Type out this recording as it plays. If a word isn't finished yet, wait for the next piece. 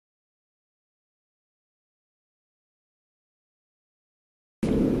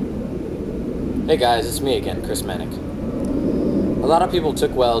Hey guys, it's me again, ChrisMANIC. A lot of people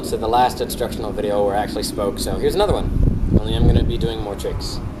took well to the last instructional video where I actually spoke, so here's another one. Only I'm going to be doing more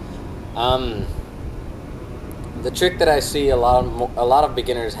tricks. The trick that I see a lot of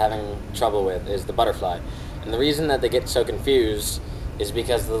beginners having trouble with is the butterfly. And the reason that they get so confused is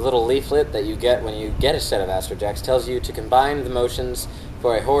because the little leaflet that you get when you get a set of Astrojax tells you to combine the motions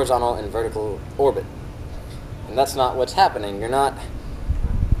for a horizontal and vertical orbit. And that's not what's happening. You're not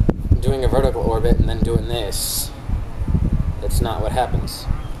doing a vertical orbit and then doing this. That's not what happens.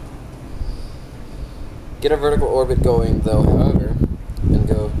 Get a vertical orbit going though, however, and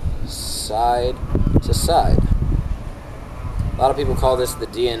go side to side. A lot of people call this the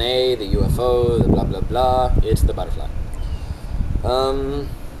DNA, the UFO, the blah blah blah. It's the butterfly.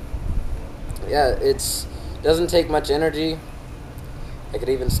 Yeah, it doesn't take much energy. I could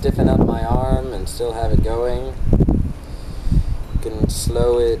even stiffen up my arm and still have it going. You can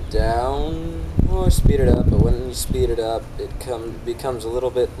slow it down or speed it up, but when you speed it up, it becomes a little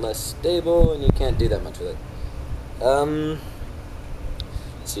bit less stable, and you can't do that much with it.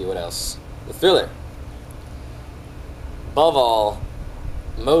 Let's see what else. The thriller. Above all,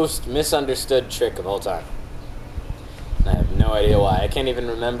 most misunderstood trick of all time. And I have no idea why. I can't even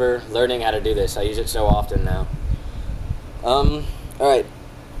remember learning how to do this. I use it so often now. Alright.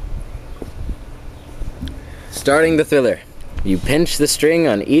 Starting the thriller. You pinch the string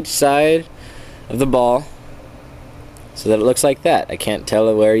on each side of the ball so that it looks like that. I can't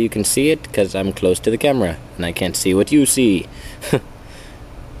tell where you can see it because I'm close to the camera and I can't see what you see.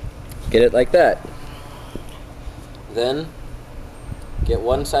 Get it like that. Then get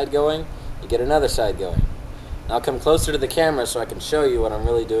one side going, you get another side going. Now I'll come closer to the camera so I can show you what I'm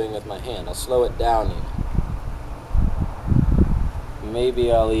really doing with my hand. I'll slow it down even.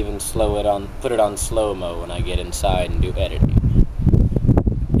 Maybe I'll even put it on slow-mo when I get inside and do editing.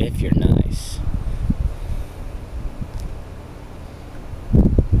 If you're nice.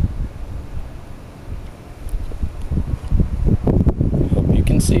 Hope you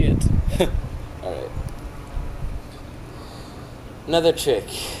can see it. Alright. Another trick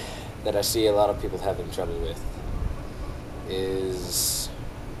that I see a lot of people having trouble with is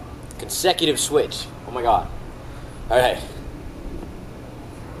consecutive switch. Oh my god. Alright.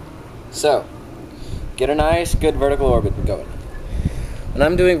 So, get a nice, good vertical orbit going. When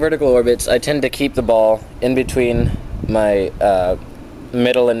I'm doing vertical orbits, I tend to keep the ball in between my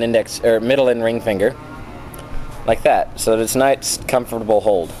middle and ring finger, like that, so that it's a nice, comfortable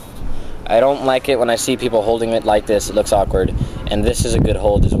hold. I don't like it when I see people holding it like this. It looks awkward, and this is a good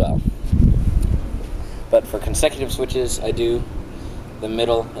hold as well. But for consecutive switches, I do the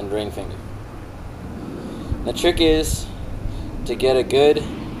middle and ring finger. The trick is to get a good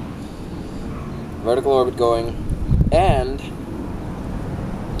vertical orbit going and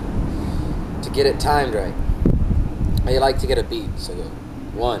to get it timed right. I like to get a beat, so go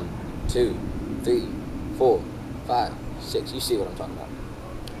 1, 2, 3, 4, 5, 6. You see what I'm talking about.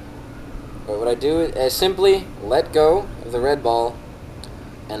 But what I do is simply let go of the red ball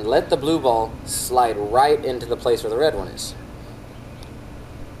and let the blue ball slide right into the place where the red one is.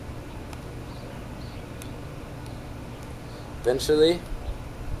 Eventually,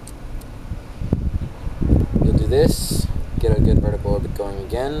 you'll do this, get a good vertical orbit going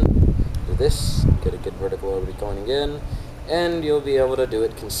again, do this, get a good vertical orbit going again, and you'll be able to do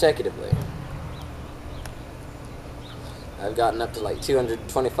it consecutively. I've gotten up to like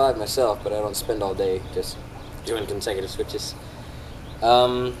 225 myself, but I don't spend all day just doing consecutive switches.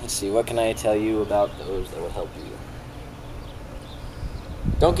 Let's see, what can I tell you about those that will help you?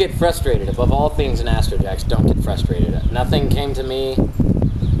 Don't get frustrated. Above all things in Astrojax, don't get frustrated. Nothing came to me,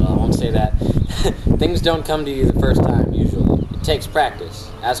 well, I won't say that. Things don't come to you the first time, usually. It takes practice.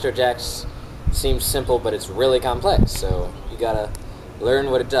 Astrojax seems simple, but it's really complex, so you gotta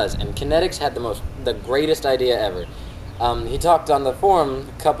learn what it does. And Kinetics had the greatest idea ever. He talked on the forum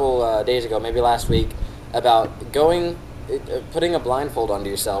a couple days ago, maybe last week, about putting a blindfold onto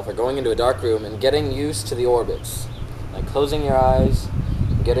yourself or going into a dark room and getting used to the orbits. Like closing your eyes,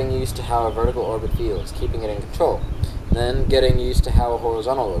 getting used to how a vertical orbit feels, keeping it in control. Then getting used to how a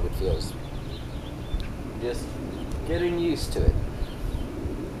horizontal orbit feels. Just getting used to it.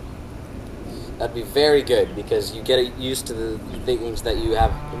 That'd be very good because you get used to the things that you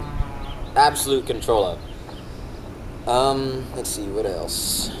have absolute control of. Let's see, what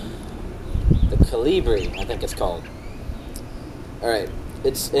else? The Calibri, I think it's called. Alright,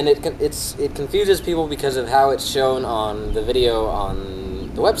 it confuses people because of how it's shown on the video on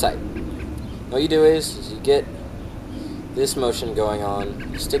the website. What you do is you get this motion going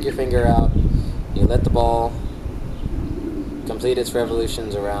on, you stick your finger out, you let the ball complete its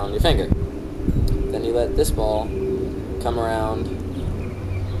revolutions around your finger. then you let this ball come around,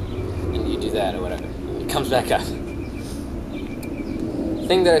 and you do that or whatever. It comes back up. The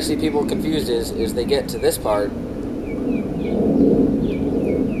thing that I see people confused is they get to this part, and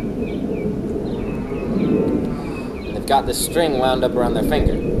they've got this string wound up around their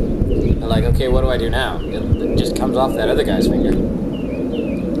finger. They're like, okay, what do I do now? It just comes off that other guy's finger.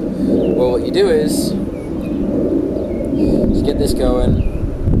 Well, what you do is get this going,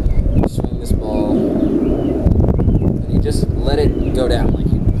 swing this ball, and you just let it go down. Like,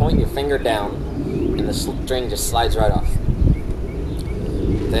 you point your finger down, and the string just slides right off.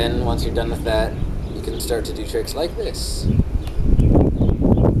 Then, once you're done with that, you can start to do tricks like this.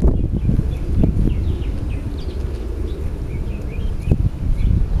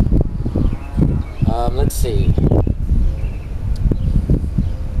 Let's see.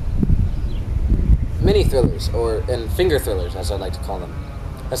 Mini thrillers, and finger thrillers, as I like to call them.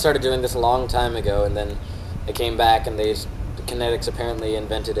 I started doing this a long time ago, and then it came back, and the Kinetics apparently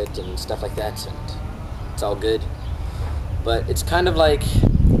invented it and stuff like that, and it's all good. But it's kind of like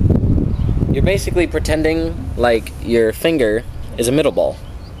you're basically pretending like your finger is a middle ball,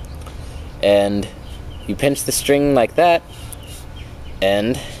 and you pinch the string like that,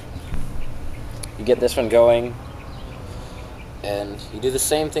 and you get this one going, and you do the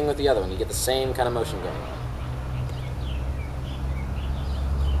same thing with the other one. You get the same kind of motion going.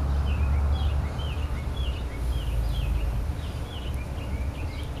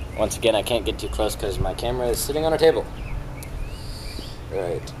 Once again, I can't get too close because my camera is sitting on a table.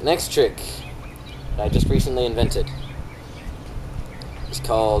 Alright, next trick that I just recently invented is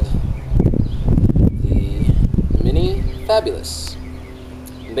called the Mini Fabulous.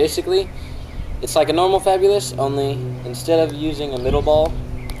 And basically, it's like a normal Fabulous, only instead of using a middle ball,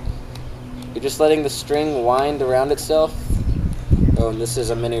 you're just letting the string wind around itself. Oh, and this is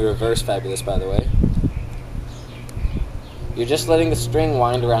a Mini Reverse Fabulous, by the way. You're just letting the string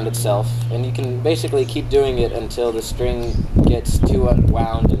wind around itself, and you can basically keep doing it until the string gets too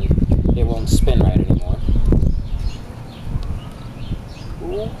unwound and it won't spin right anymore.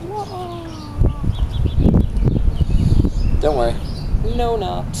 Don't worry. No,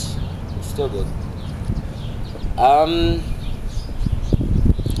 not. It's still good.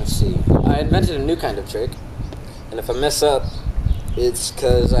 Let's see. I invented a new kind of trick, and if I mess up, it's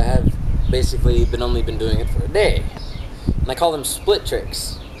because I have basically only been doing it for a day. And I call them split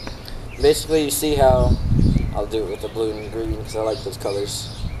tricks. Basically, you see how I'll do it with the blue and green because I like those colors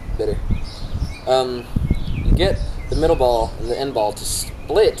better. You get the middle ball and the end ball to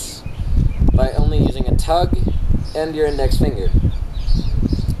split by only using a tug and your index finger.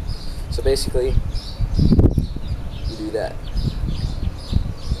 So basically, you do that.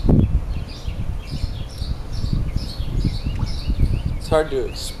 It's hard to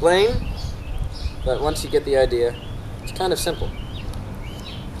explain, but once you get the idea, it's kind of simple.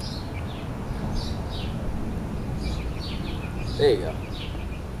 There you go.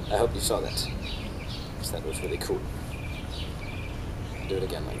 I hope you saw that, because that was really cool. Do it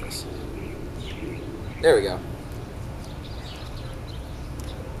again like this. There we go.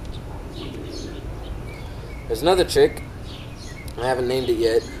 There's another trick. I haven't named it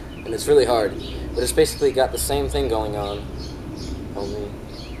yet, and it's really hard, but it's basically got the same thing going on, only...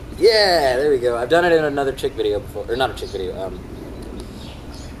 Yeah, there we go. I've done it in another trick video before, or not a trick video.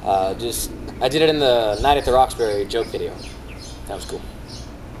 I did it in the Night at the Roxbury joke video. That was cool.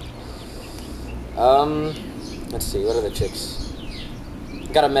 Let's see, what are the tricks?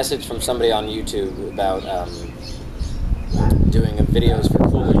 I got a message from somebody on YouTube about doing videos for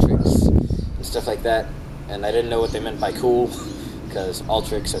cooler tricks and stuff like that, and I didn't know what they meant by cool, because all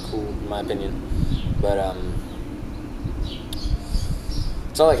tricks are cool in my opinion. But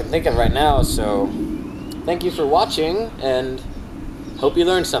that's all I can think of right now, so thank you for watching, and hope you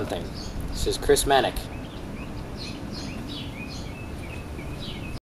learned something. This is ChrisMANIC.